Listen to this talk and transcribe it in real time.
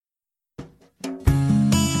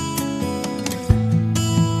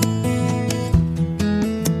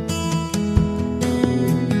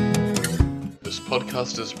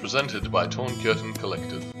podcast is presented by Torn Curtain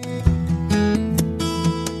Collective.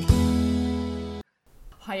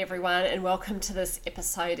 Hi everyone, and welcome to this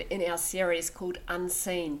episode in our series called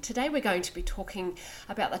Unseen. Today we're going to be talking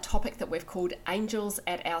about the topic that we've called Angels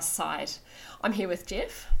at Our Side. I'm here with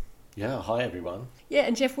Jeff. Yeah, hi everyone. Yeah,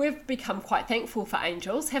 and Jeff, we've become quite thankful for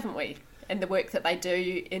angels, haven't we? And the work that they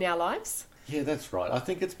do in our lives. Yeah, that's right. I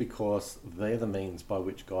think it's because they're the means by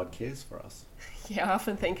which God cares for us. Yeah, I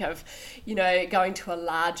often think of, going to a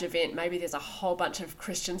large event. Maybe there's a whole bunch of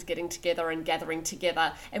Christians getting together and gathering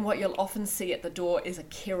together. And what you'll often see at the door is a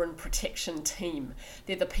care and protection team.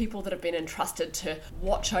 They're the people that have been entrusted to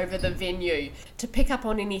watch over the venue, to pick up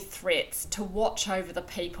on any threats, to watch over the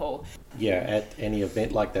people. Yeah, at any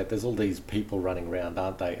event like that, there's all these people running around,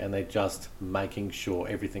 aren't they? And they're just making sure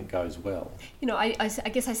everything goes well. I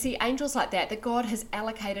guess I see angels like that God has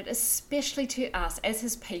allocated, especially to us as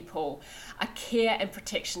his people, a care and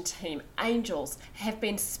protection team. Angels have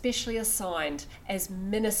been specially assigned as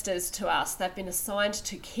ministers to us. They've been assigned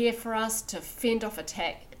to care for us, to fend off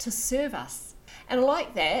attack, to serve us. And I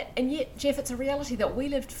like that, and yet, Jeff, it's a reality that we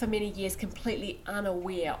lived for many years completely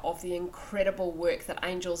unaware of the incredible work that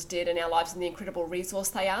angels did in our lives and the incredible resource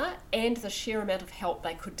they are and the sheer amount of help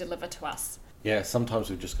they could deliver to us. Yeah,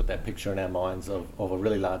 sometimes we've just got that picture in our minds of a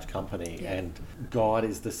really large company and God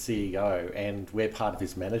is the CEO and we're part of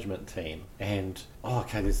his management team. And,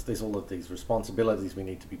 there's all of these responsibilities. We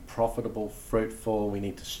need to be profitable, fruitful. We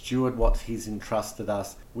need to steward what he's entrusted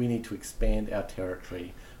us. We need to expand our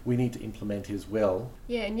territory. We need to implement his will.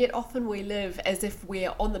 Yeah, and yet often we live as if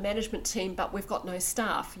we're on the management team, but we've got no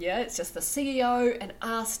staff. Yeah, it's just the CEO and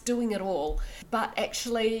us doing it all. But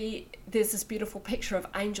actually, there's this beautiful picture of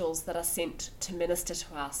angels that are sent to minister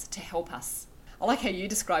to us, to help us. I like how you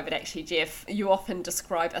describe it actually, Jeff. You often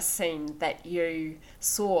describe a scene that you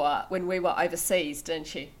saw when we were overseas,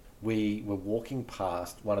 didn't you? We were walking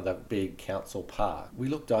past one of the big council parks. We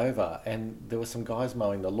looked over and there were some guys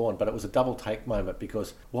mowing the lawn, but it was a double take moment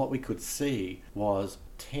because what we could see was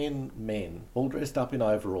 10 men all dressed up in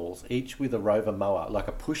overalls, each with a rover mower, like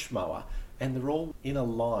a push mower, and they're all in a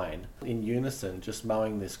line in unison just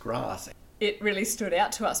mowing this grass. It really stood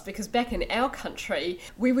out to us because back in our country,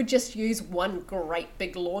 we would just use one great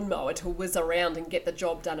big lawnmower to whiz around and get the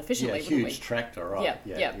job done efficiently, yeah, wouldn't we? Huge tractor, right?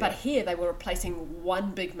 Yeah. But here they were replacing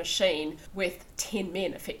one big machine with 10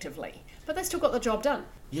 men effectively. But they still got the job done.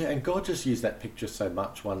 Yeah, and God just used that picture so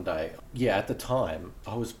much one day. Yeah, at the time,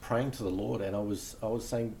 I was praying to the Lord and I was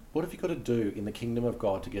saying, what have you got to do in the kingdom of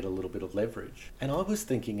God to get a little bit of leverage? And I was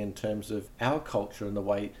thinking in terms of our culture and the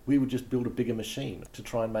way we would just build a bigger machine to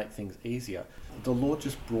try and make things easier. The Lord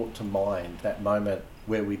just brought to mind that moment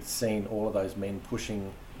where we'd seen all of those men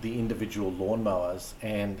pushing the individual lawnmowers,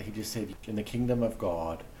 and he just said, in the kingdom of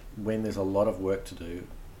God, when there's a lot of work to do,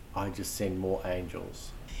 I just send more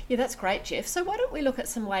angels. Yeah, that's great, Jeff. So why don't we look at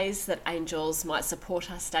some ways that angels might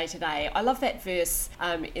support us day to day? I love that verse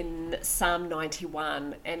in Psalm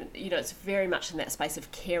 91, and it's very much in that space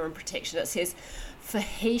of care and protection. It says, "For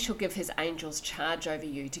he shall give his angels charge over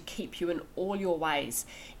you to keep you in all your ways.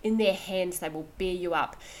 In their hands they will bear you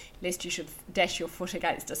up, lest you should dash your foot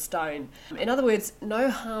against a stone." In other words, no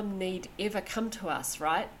harm need ever come to us,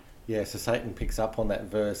 right? Yeah, so Satan picks up on that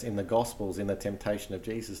verse in the Gospels in the temptation of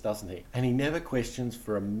Jesus, doesn't he? And he never questions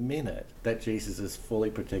for a minute that Jesus is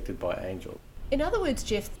fully protected by angels. In other words,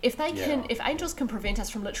 Jeff, if angels can prevent us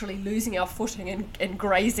from literally losing our footing and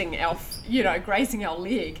grazing our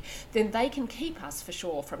leg, then they can keep us for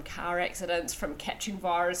sure from car accidents, from catching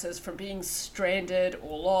viruses, from being stranded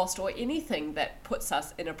or lost, or anything that puts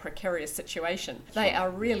us in a precarious situation. They are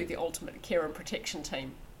really the ultimate care and protection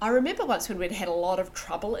team. I remember once when we'd had a lot of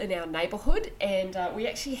trouble in our neighbourhood, and we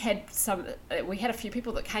actually had a few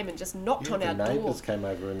people that came and just knocked on our door. The neighbours came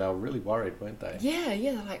over and they were really worried, weren't they? Yeah,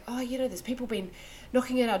 they're like, there's people been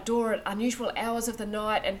knocking at our door at unusual hours of the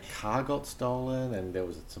night, and car got stolen, and there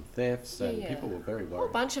was some thefts, and people were very worried. A whole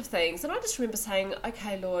bunch of things, and I just remember saying,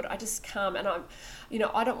 "Okay, Lord, I just come, and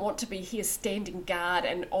I don't want to be here standing guard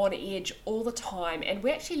and on edge all the time." And we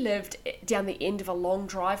actually lived down the end of a long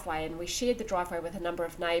driveway, and we shared the driveway with a number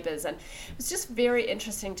of neighbours, and it was just very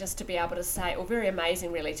interesting just to be able to say, or very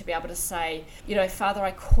amazing really, to be able to say, Father,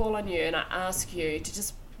 I call on you and I ask you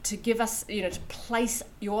to give us, to place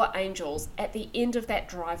your angels at the end of that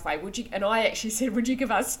driveway. Would you? And I actually said, would you give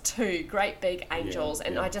us 2 great big angels?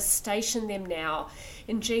 I just station them now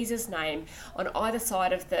in Jesus' name on either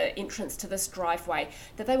side of the entrance to this driveway,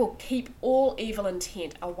 that they will keep all evil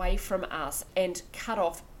intent away from us and cut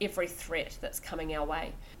off every threat that's coming our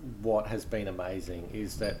way. What has been amazing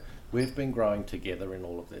is that we've been growing together in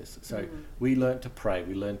all of this. So we learned to pray,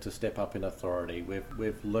 we learned to step up in authority,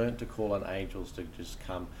 we've learned to call on angels to just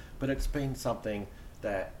come, but it's been something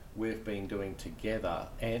that we've been doing together,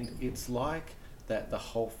 and it's like that the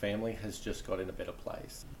whole family has just got in a better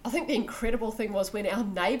place. I think the incredible thing was when our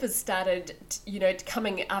neighbours started,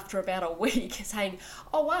 coming after about a week saying,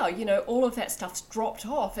 oh wow, all of that stuff's dropped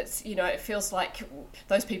off. It's, it feels like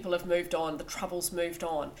those people have moved on, the trouble's moved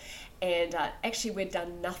on. And actually we'd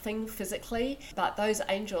done nothing physically, but those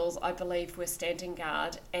angels, I believe, were standing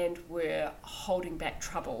guard and were holding back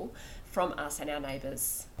trouble from us and our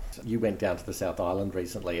neighbours. You went down to the South Island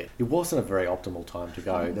recently. It wasn't a very optimal time to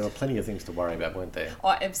go. There were plenty of things to worry about, weren't there? Oh,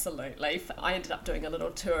 absolutely. I ended up doing a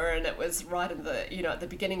little tour, and it was right in the, at the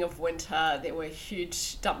beginning of winter. There were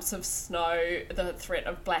huge dumps of snow, the threat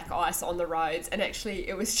of black ice on the roads, and actually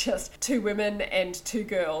it was just 2 women and 2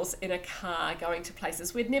 girls in a car going to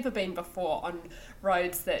places we'd never been before on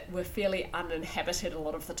roads that were fairly uninhabited a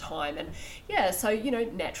lot of the time. And yeah, so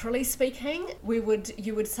naturally speaking,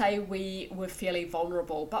 you would say we were fairly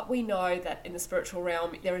vulnerable, but we know that in the spiritual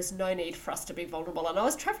realm there is no need for us to be vulnerable. And I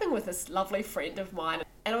was traveling with this lovely friend of mine,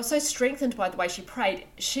 and I was so strengthened by the way she prayed.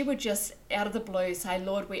 She would just out of the blue say,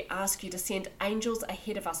 Lord, we ask you to send angels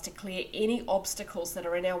ahead of us to clear any obstacles that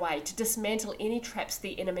are in our way, to dismantle any traps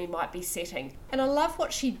the enemy might be setting. And I love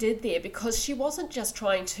what she did there, because she wasn't just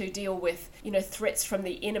trying to deal with threats from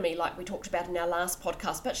the enemy like we talked about in our last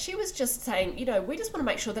podcast, but she was just saying, we just want to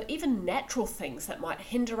make sure that even natural things that might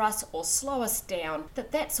hinder us or slow us down,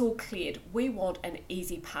 that's all cleared. We want an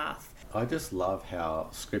easy path. I just love how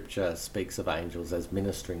Scripture speaks of angels as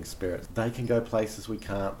ministering spirits. They can go places we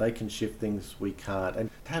can't, they can shift things we can't, and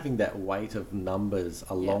having that weight of numbers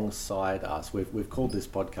alongside us. We've called this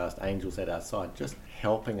podcast Angels at Our Side, just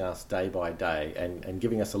helping us day by day and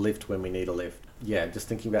giving us a lift when we need a lift. Yeah, just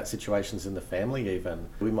thinking about situations in the family even.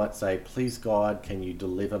 We might say, please God, can you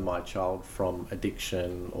deliver my child from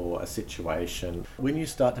addiction or a situation? When you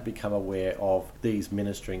start to become aware of these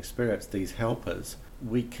ministering spirits, these helpers,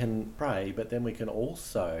 we can pray, but then we can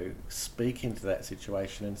also speak into that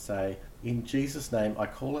situation and say, in Jesus' name, I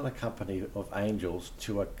call on a company of angels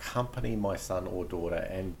to accompany my son or daughter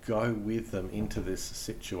and go with them into this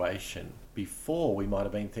situation. Before, we might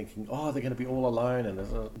have been thinking, oh, they're going to be all alone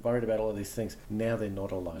and worried about all of these things. Now they're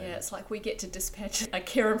not alone. Yeah, it's like we get to dispatch a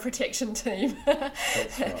care and protection team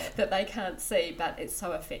That's right. that they can't see, but it's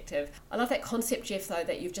so effective. I love that concept, Jeff, though,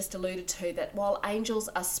 that you've just alluded to, that while angels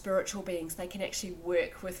are spiritual beings, they can actually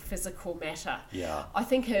work with physical matter. Yeah. I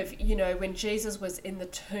think of, when Jesus was in the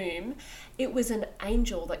tomb, it was an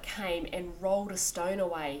angel that came and rolled a stone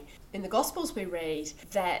away. In the Gospels we read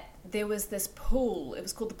that there was this pool, it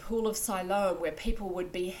was called the Pool of Siloam, where people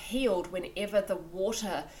would be healed whenever the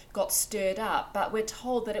water got stirred up. But we're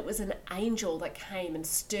told that it was an angel that came and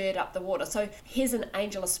stirred up the water. So here's an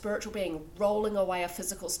angel, a spiritual being, rolling away a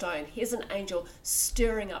physical stone. Here's an angel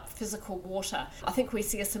stirring up physical water. I think we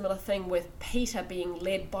see a similar thing with Peter being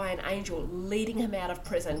led by an angel, leading him out of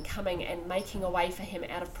prison, coming and making a way for him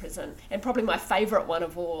out of prison. And probably my favourite one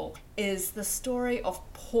of all is the story of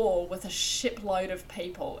Paul with a shipload of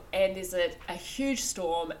people, and there's a huge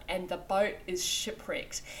storm and the boat is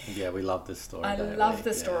shipwrecked. Yeah, we love this story. I love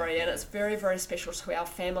the story, and it's very, very special to our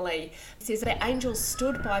family. It says that the angel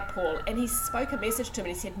stood by Paul and he spoke a message to him,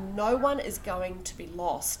 and he said, no one is going to be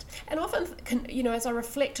lost. And often, as I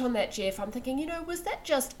reflect on that, Jeff, I'm thinking, was that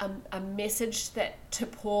just a message to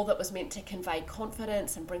Paul that was meant to convey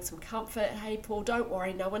confidence and bring some comfort? Hey, Paul, don't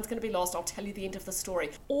worry, no one's going to be lost. I'll tell you the end of the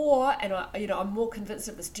story. Or, and I'm more convinced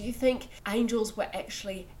of this, do you think angels were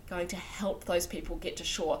actually going to help those people get to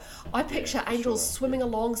shore? I picture angels swimming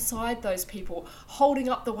alongside those people, holding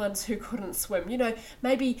up the ones who couldn't swim.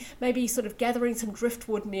 Maybe sort of gathering some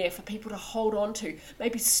driftwood near for people to hold on to,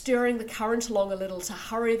 maybe stirring the current along a little to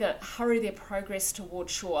hurry their progress toward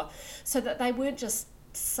shore, so that they weren't just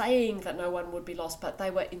saying that no one would be lost, but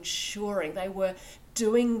they were ensuring, they were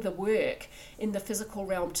doing the work in the physical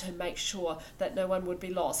realm to make sure that no one would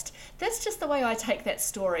be lost. That's just the way I take that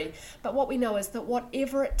story. But what we know is that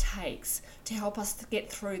whatever it takes to help us to get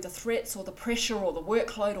through the threats or the pressure or the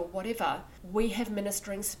workload or whatever, we have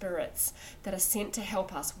ministering spirits that are sent to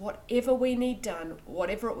help us. Whatever we need done,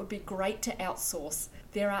 whatever it would be great to outsource,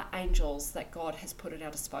 there are angels that God has put at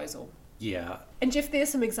our disposal. Yeah. And Jeff, there's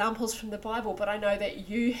some examples from the Bible, but I know that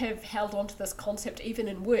you have held on to this concept even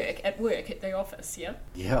at work at the office, yeah?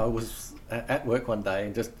 Yeah, I was at work one day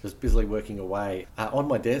and just busily working away. On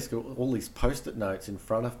my desk, all these post-it notes in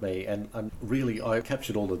front of me, and I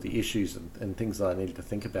captured all of the issues and things that I needed to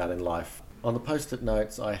think about in life. On the post-it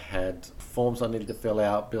notes, I had forms I needed to fill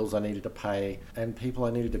out, bills I needed to pay, and people I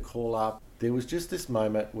needed to call up. There was just this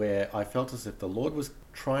moment where I felt as if the Lord was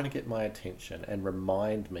trying to get my attention and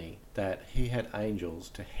remind me that he had angels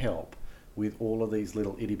to help with all of these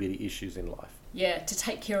little itty-bitty issues in life. Yeah, to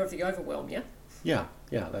take care of the overwhelm, yeah? Yeah,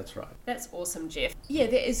 that's right. That's awesome, Jeff. Yeah,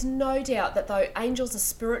 there is no doubt that though angels are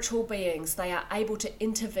spiritual beings, they are able to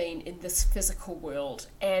intervene in this physical world,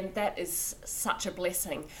 and that is such a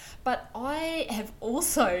blessing. But I have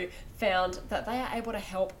also found that they are able to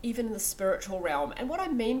help even in the spiritual realm. And what I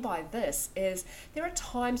mean by this is there are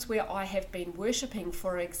times where I have been worshipping,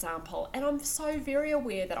 for example, and I'm so very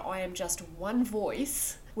aware that I am just one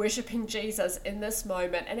voice worshipping Jesus in this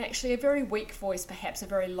moment, and actually a very weak voice, perhaps a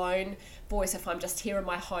very lone voice if I'm just here in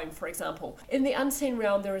my home, for example. In the unseen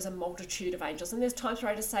realm, there is a multitude of angels, and there's times where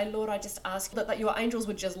I just say, Lord, I just ask that your angels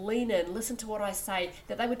would just lean in, listen to what I say,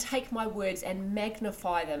 that they would take my words and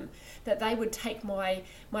magnify them, that they would take my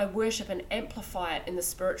worship and amplify it in the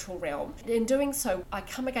spiritual realm. In doing so, I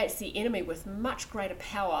come against the enemy with much greater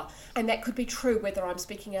power, and that could be true whether I'm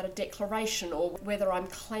speaking out a declaration or whether I'm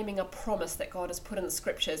claiming a promise that God has put in the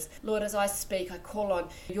scriptures. Lord, as I speak, I call on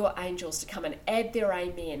your angels to come and add their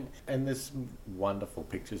amen. And there's wonderful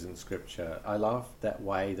pictures in scripture. I love that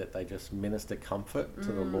way that they just minister comfort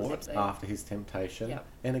to the Lord absolutely. after his temptation. Yep.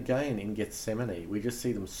 And again, in Gethsemane, we just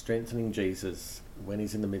see them strengthening Jesus when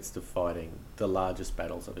he's in the midst of fighting the largest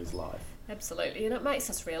battles of his life. Absolutely, and it makes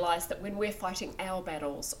us realise that when we're fighting our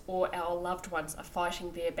battles or our loved ones are fighting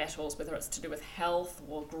their battles, whether it's to do with health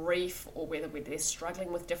or grief or whether they're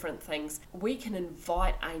struggling with different things, we can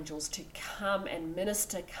invite angels to come and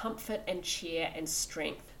minister comfort and cheer and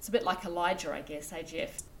strength. It's a bit like Elijah, I guess,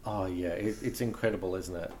 Jeff? Oh yeah, it's incredible,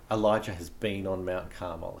 isn't it? Elijah has been on Mount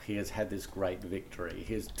Carmel. He has had this great victory.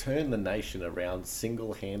 He has turned the nation around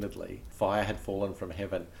single-handedly. Fire had fallen from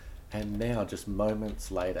heaven. And now, just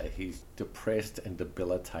moments later, he's depressed and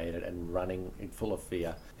debilitated and running full of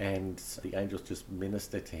fear. And the angels just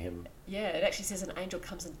minister to him. Yeah, it actually says an angel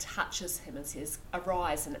comes and touches him and says,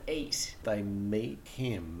 arise and eat. They meet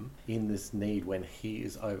him in this need when he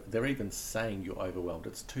is over. They're even saying, you're overwhelmed.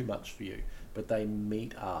 It's too much for you. But they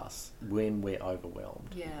meet us when we're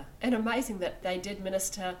overwhelmed. Yeah, and amazing that they did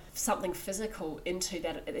minister something physical into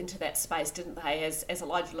that space, didn't they? As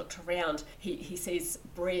Elijah looked around, he sees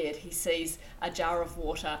bread, he sees a jar of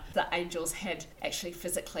water. The angels had actually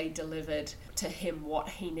physically delivered to him what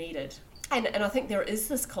he needed. And I think there is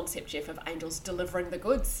this concept, Jeff, of angels delivering the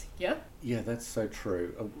goods, yeah? Yeah, that's so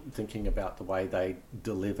true. Thinking about the way they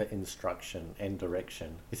deliver instruction and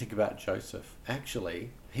direction. You think about Joseph.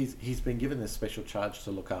 Actually, he's been given this special charge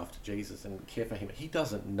to look after Jesus and care for him. He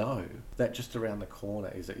doesn't know that just around the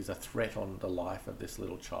corner is a threat on the life of this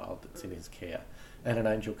little child that's in his care. And an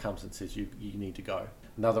angel comes and says, you need to go.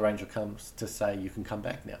 Another angel comes to say, you can come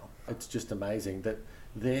back now. It's just amazing that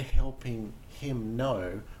they're helping him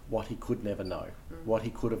know what he could never know, what he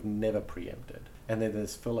could have never preempted. And then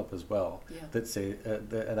there's Philip as well, that says,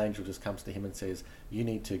 an angel just comes to him and says, you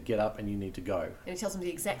need to get up and you need to go. And he tells him the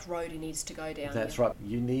exact road he needs to go down. That's right.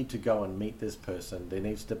 You need to go and meet this person. There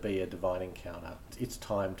needs to be a divine encounter. It's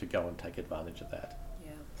time to go and take advantage of that.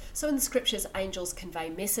 So in the scriptures, angels convey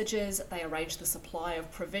messages, they arrange the supply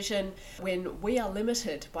of provision. When we are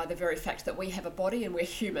limited by the very fact that we have a body and we're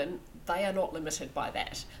human, they are not limited by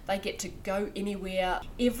that. They get to go anywhere.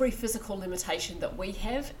 Every physical limitation that we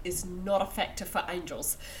have is not a factor for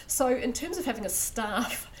angels. So in terms of having a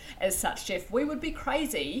staff as such, Jeff, we would be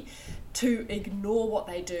crazy to ignore what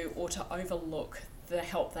they do or to overlook the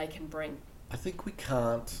help they can bring. I think we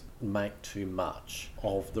can't make too much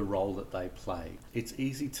of the role that they play. It's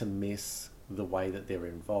easy to miss the way that they're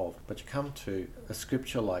involved. But you come to a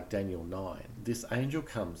scripture like Daniel 9, this angel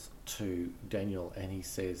comes to Daniel and he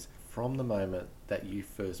says, from the moment that you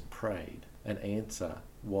first prayed, an answer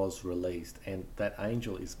was released, and that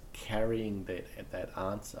angel is carrying that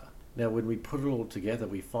answer. Now, when we put it all together,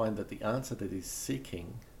 we find that the answer that he's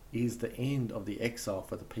seeking is the end of the exile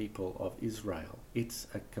for the people of Israel. It's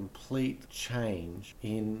a complete change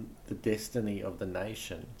in the destiny of the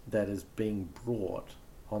nation that is being brought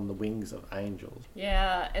on the wings of angels.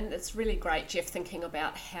 Yeah, and it's really great, Jeff, thinking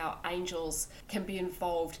about how angels can be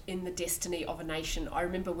involved in the destiny of a nation. I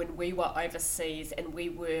remember when we were overseas and we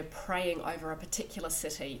were praying over a particular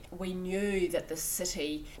city, we knew that the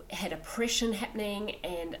city had oppression happening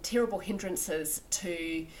and terrible hindrances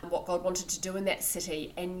to what God wanted to do in that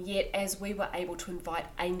city, and yet as we were able to invite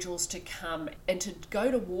angels to come and to go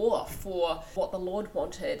to war for what the Lord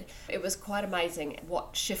wanted, it was quite amazing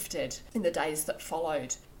what shifted in the days that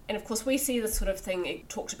followed. And of course, we see this sort of thing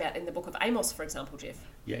talked about in the book of Amos, for example, Jeff.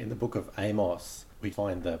 Yeah, in the book of Amos, we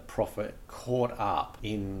find the prophet caught up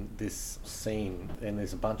in this scene, and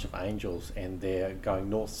there's a bunch of angels, and they're going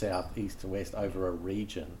north, south, east, and west over a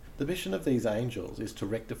region. The mission of these angels is to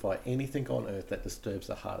rectify anything on earth that disturbs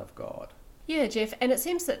the heart of God. Yeah, Jeff, and it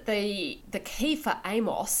seems that the key for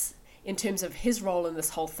Amos, in terms of his role in this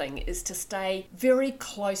whole thing, is to stay very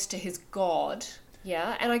close to his God.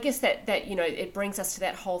 Yeah, and I guess that it brings us to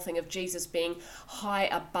that whole thing of Jesus being high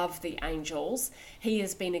above the angels. He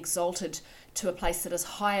has been exalted to a place that is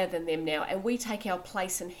higher than them now, and we take our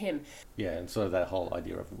place in him. Yeah, and sort of that whole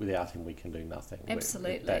idea of without him we can do nothing.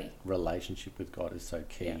 Absolutely. That relationship with God is so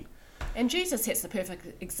key. Yeah. And Jesus sets the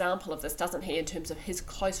perfect example of this, doesn't he, in terms of his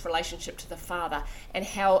close relationship to the Father and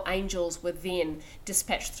how angels were then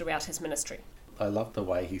dispatched throughout his ministry. I love the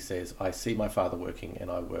way he says, I see my Father working and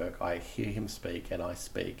I work. I hear him speak and I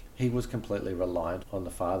speak. He was completely reliant on the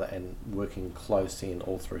Father and working close in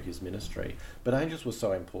all through his ministry. But angels were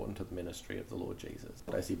so important to the ministry of the Lord Jesus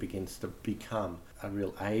as he begins to become a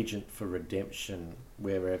real agent for redemption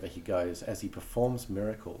wherever he goes. As he performs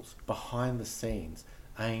miracles behind the scenes,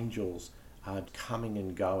 angels are coming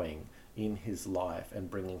and going in his life and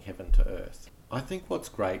bringing heaven to earth. I think what's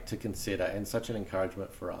great to consider, and such an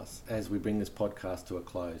encouragement for us as we bring this podcast to a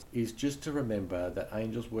close, is just to remember that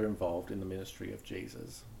angels were involved in the ministry of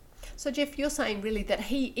Jesus. So Jeff, you're saying really that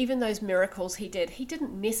he, even those miracles he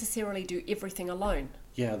didn't necessarily do everything alone.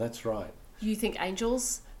 Yeah, that's right. You think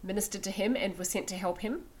angels ministered to him and were sent to help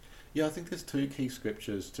him? Yeah, I think there's two key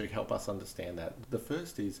scriptures to help us understand that. The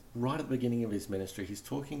first is right at the beginning of his ministry, he's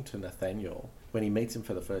talking to Nathanael when he meets him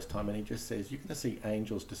for the first time, and he just says, you're going to see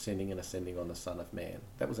angels descending and ascending on the Son of Man.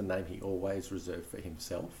 That was a name he always reserved for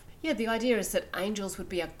himself. Yeah, the idea is that angels would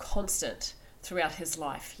be a constant throughout his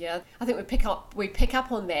life. Yeah, I think we pick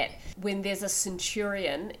up on that when there's a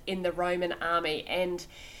centurion in the Roman army and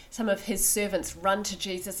some of his servants run to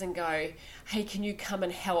Jesus and go, hey, can you come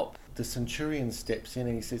and help? The centurion steps in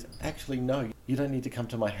and he says, actually, no, you don't need to come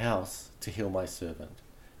to my house to heal my servant.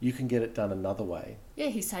 You can get it done another way. Yeah,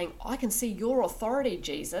 he's saying, I can see your authority,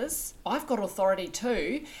 Jesus. I've got authority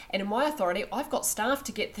too. And in my authority, I've got staff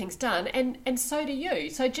to get things done. And so do you.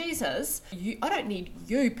 So Jesus, I don't need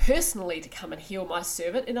you personally to come and heal my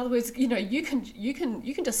servant. In other words, you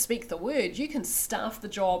can just speak the word. You can staff the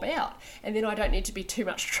job out. And then I don't need to be too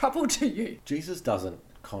much trouble to you. Jesus doesn't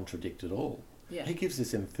contradict at all. Yeah. He gives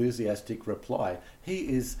this enthusiastic reply. He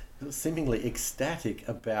is seemingly ecstatic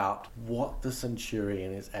about what the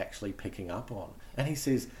centurion is actually picking up on. And he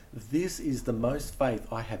says, this is the most faith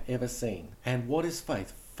I have ever seen. And what is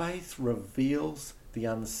faith? Faith reveals the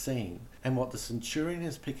unseen. And what the centurion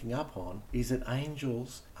is picking up on is that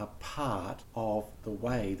angels are part of the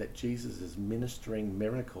way that Jesus is ministering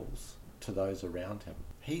miracles to those around him.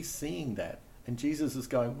 He's seeing that. And Jesus is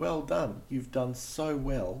going, well done. You've done so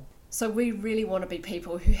well. So we really want to be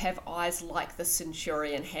people who have eyes like the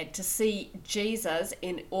centurion had, to see Jesus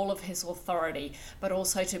in all of his authority, but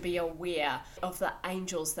also to be aware of the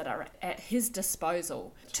angels that are at his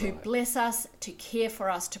disposal to bless us, to care for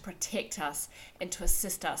us, to protect us, and to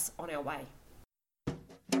assist us on our way.